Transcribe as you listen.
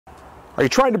Are you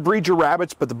trying to breed your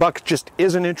rabbits, but the buck just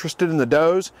isn't interested in the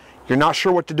does? You're not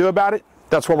sure what to do about it?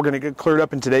 That's what we're going to get cleared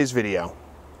up in today's video.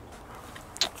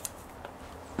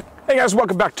 Hey guys,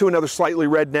 welcome back to another Slightly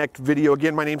Redneck video.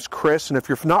 Again, my name's Chris, and if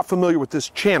you're not familiar with this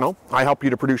channel, I help you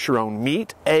to produce your own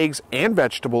meat, eggs, and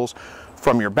vegetables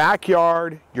from your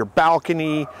backyard, your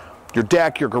balcony, your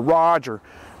deck, your garage, or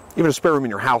even a spare room in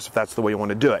your house if that's the way you want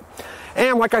to do it.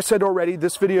 And like I said already,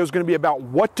 this video is going to be about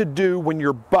what to do when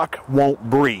your buck won't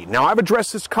breed. Now, I've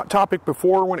addressed this topic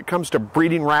before when it comes to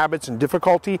breeding rabbits and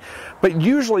difficulty, but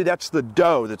usually that's the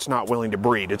doe that's not willing to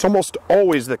breed. It's almost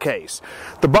always the case.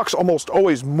 The buck's almost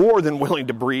always more than willing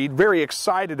to breed, very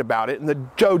excited about it, and the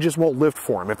doe just won't lift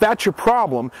for him. If that's your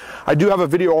problem, I do have a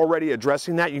video already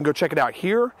addressing that. You can go check it out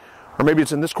here, or maybe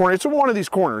it's in this corner. It's in one of these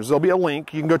corners. There'll be a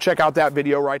link. You can go check out that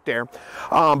video right there.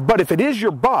 But if it is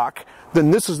your buck, then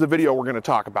this is the video we're going to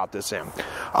talk about this in.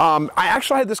 I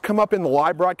actually had this come up in the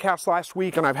live broadcast last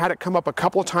week, and I've had it come up a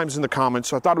couple of times in the comments,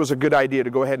 so I thought it was a good idea to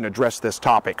go ahead and address this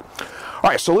topic. All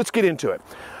right, so let's get into it.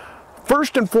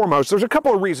 First and foremost, there's a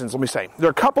couple of reasons, let me say. There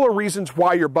are a couple of reasons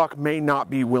why your buck may not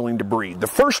be willing to breed. The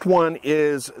first one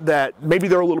is that maybe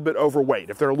they're a little bit overweight.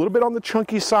 If they're a little bit on the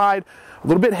chunky side, a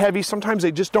little bit heavy, sometimes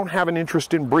they just don't have an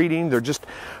interest in breeding. They're just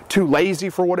too lazy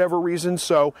for whatever reason,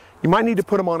 so you might need to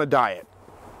put them on a diet.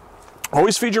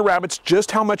 Always feed your rabbits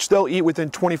just how much they'll eat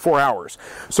within 24 hours.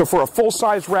 So for a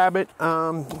full-size rabbit,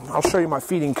 I'll show you my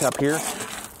feeding cup here.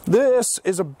 This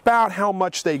is about how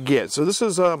much they get. So this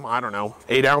is, I don't know,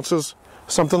 8 ounces,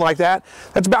 something like that.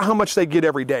 That's about how much they get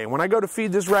every day. When I go to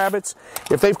feed these rabbits,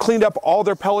 if they've cleaned up all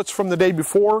their pellets from the day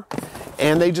before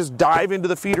and they just dive into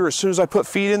the feeder as soon as I put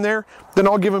feed in there, then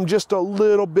I'll give them just a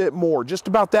little bit more, just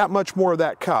about that much more of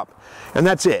that cup. And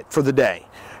that's it for the day.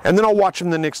 And then I'll watch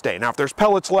them the next day. Now, if there's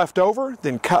pellets left over,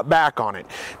 then cut back on it.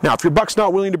 Now, if your buck's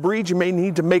not willing to breed, you may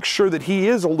need to make sure that he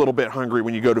is a little bit hungry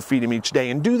when you go to feed him each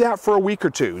day, and do that for a week or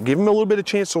two. Give him a little bit of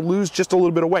chance to lose just a little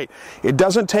bit of weight. It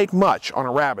doesn't take much on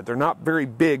a rabbit. They're not very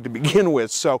big to begin with,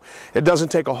 so it doesn't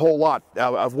take a whole lot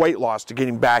of weight loss to get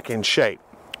him back in shape.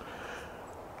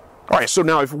 All right, so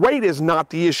now if weight is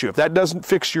not the issue, if that doesn't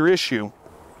fix your issue,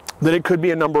 then it could be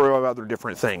a number of other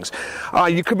different things.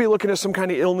 You could be looking at some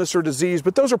kind of illness or disease,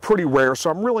 but those are pretty rare,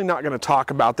 so I'm really not going to talk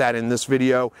about that in this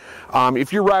video.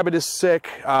 If your rabbit is sick,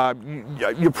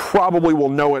 you probably will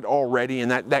know it already, and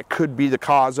that could be the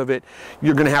cause of it.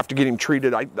 You're going to have to get him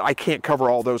treated. I can't cover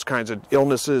all those kinds of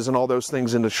illnesses and all those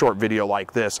things in a short video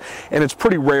like this, and it's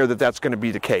pretty rare that that's going to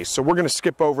be the case. So we're going to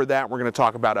skip over that. We're going to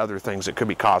talk about other things that could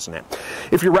be causing it.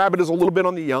 If your rabbit is a little bit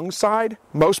on the young side,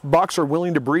 most bucks are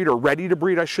willing to breed, or ready to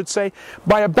breed, I should say,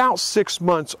 by about 6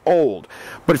 months old.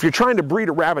 But if you're trying to breed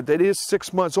a rabbit that is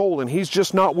 6 months old and he's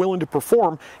just not willing to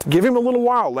perform, give him a little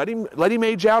while. Let him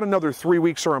age out another 3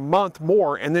 weeks or a month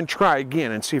more, and then try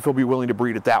again and see if he'll be willing to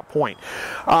breed at that point.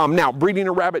 Now, breeding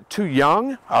a rabbit too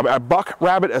young, a buck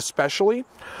rabbit especially,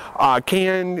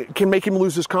 can make him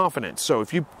lose his confidence. So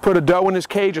if you put a doe in his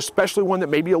cage, especially one that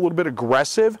may be a little bit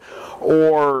aggressive,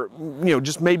 or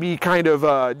just maybe kind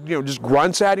of just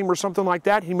grunts at him or something like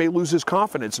that, he may lose his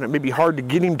confidence, and it may be hard to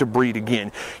get him to breed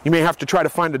again. You may have to try to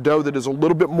find a doe that is a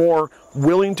little bit more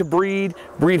willing to breed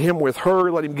him with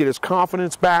her, let him get his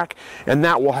confidence back, and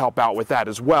that will help out with that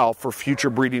as well for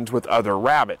future breedings with other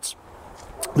rabbits.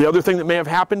 The other thing that may have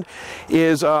happened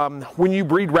is when you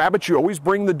breed rabbits, you always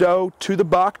bring the doe to the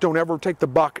buck. Don't ever take the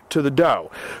buck to the doe.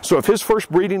 So if his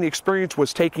first breeding experience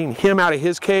was taking him out of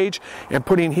his cage and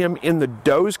putting him in the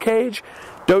doe's cage,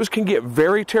 does can get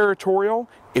very territorial.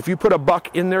 If you put a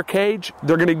buck in their cage,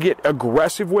 they're going to get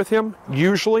aggressive with him,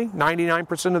 usually,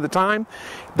 99% of the time.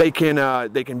 They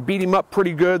can beat him up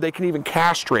pretty good. They can even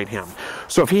castrate him.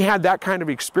 So if he had that kind of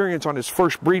experience on his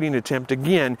first breeding attempt,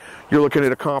 again, you're looking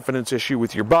at a confidence issue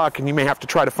with your buck, and you may have to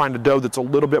try to find a doe that's a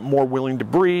little bit more willing to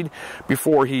breed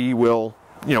before he will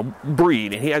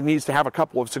breed. And he needs to have a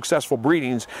couple of successful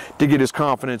breedings to get his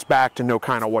confidence back to know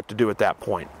kind of what to do at that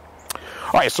point.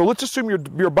 All right, so let's assume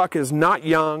your buck is not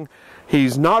young,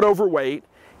 he's not overweight.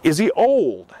 Is he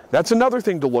old? That's another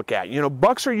thing to look at.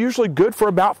 Bucks are usually good for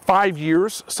about 5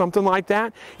 years, something like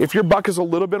that. If your buck is a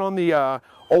little bit on the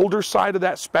older side of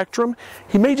that spectrum,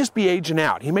 he may just be aging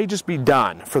out. He may just be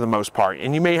done for the most part,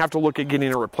 and you may have to look at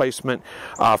getting a replacement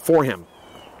for him.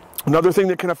 Another thing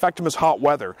that can affect them is hot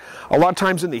weather. A lot of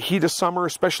times in the heat of summer,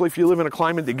 especially if you live in a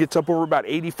climate that gets up over about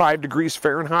 85 degrees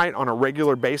Fahrenheit on a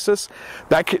regular basis,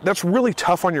 that's really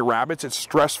tough on your rabbits. It's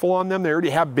stressful on them. They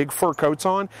already have big fur coats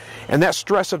on, and that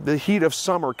stress of the heat of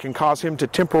summer can cause him to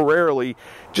temporarily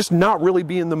just not really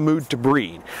be in the mood to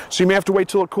breed. So you may have to wait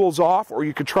till it cools off, or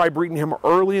you could try breeding him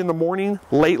early in the morning,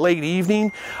 late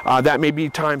evening. That may be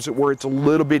times where it's a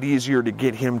little bit easier to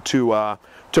get him to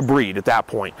to breed at that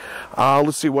point.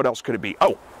 Let's see, what else could it be?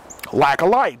 Oh, lack of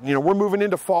light. You know, we're moving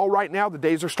into fall right now. The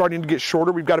days are starting to get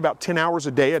shorter. We've got about 10 hours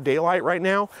a day of daylight right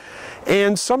now.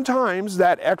 And sometimes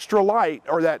that extra light,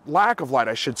 or that lack of light,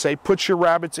 I should say, puts your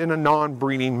rabbits in a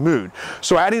non-breeding mood.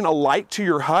 So adding a light to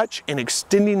your hutch and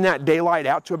extending that daylight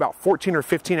out to about 14 or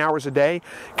 15 hours a day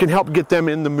can help get them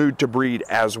in the mood to breed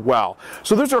as well.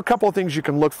 So those are a couple of things you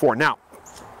can look for. Now,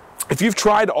 if you've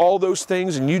tried all those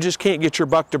things and you just can't get your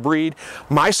buck to breed,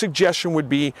 my suggestion would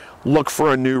be look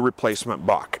for a new replacement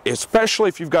buck, especially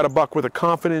if you've got a buck with a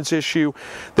confidence issue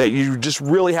that you just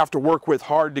really have to work with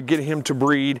hard to get him to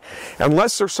breed.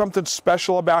 Unless there's something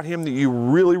special about him that you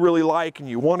really, really like and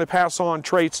you want to pass on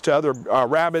traits to other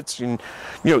rabbits, and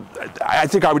you know, I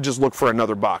think I would just look for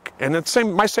another buck. And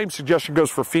my same suggestion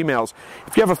goes for females.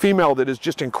 If you have a female that is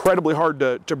just incredibly hard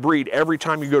to breed every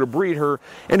time you go to breed her,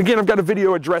 and again, I've got a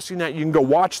video addressing that, you can go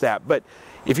watch that, but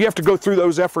if you have to go through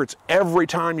those efforts every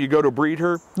time you go to breed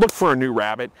her, look for a new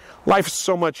rabbit. Life is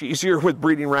so much easier with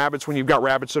breeding rabbits when you've got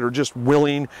rabbits that are just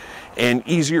willing and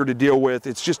easier to deal with.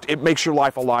 It makes your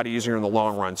life a lot easier in the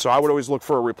long run. So I would always look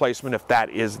for a replacement if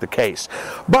that is the case.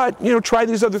 But, you know, try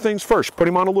these other things first. Put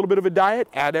him on a little bit of a diet,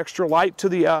 add extra light to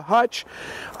the hutch,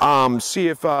 see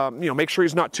if, you know, make sure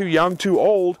he's not too young, too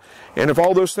old, and if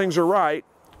all those things are right,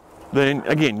 then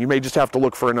again, you may just have to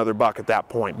look for another buck at that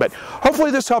point. But hopefully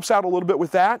this helps out a little bit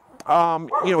with that.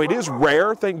 You know, it is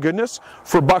rare, thank goodness,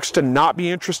 for bucks to not be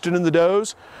interested in the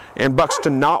does and bucks to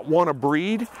not want to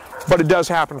breed, but it does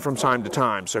happen from time to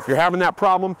time. So if you're having that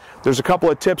problem, there's a couple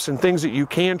of tips and things that you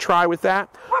can try with that.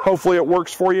 Hopefully it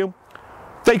works for you.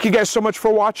 Thank you guys so much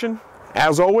for watching.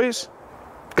 As always,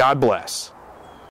 God bless.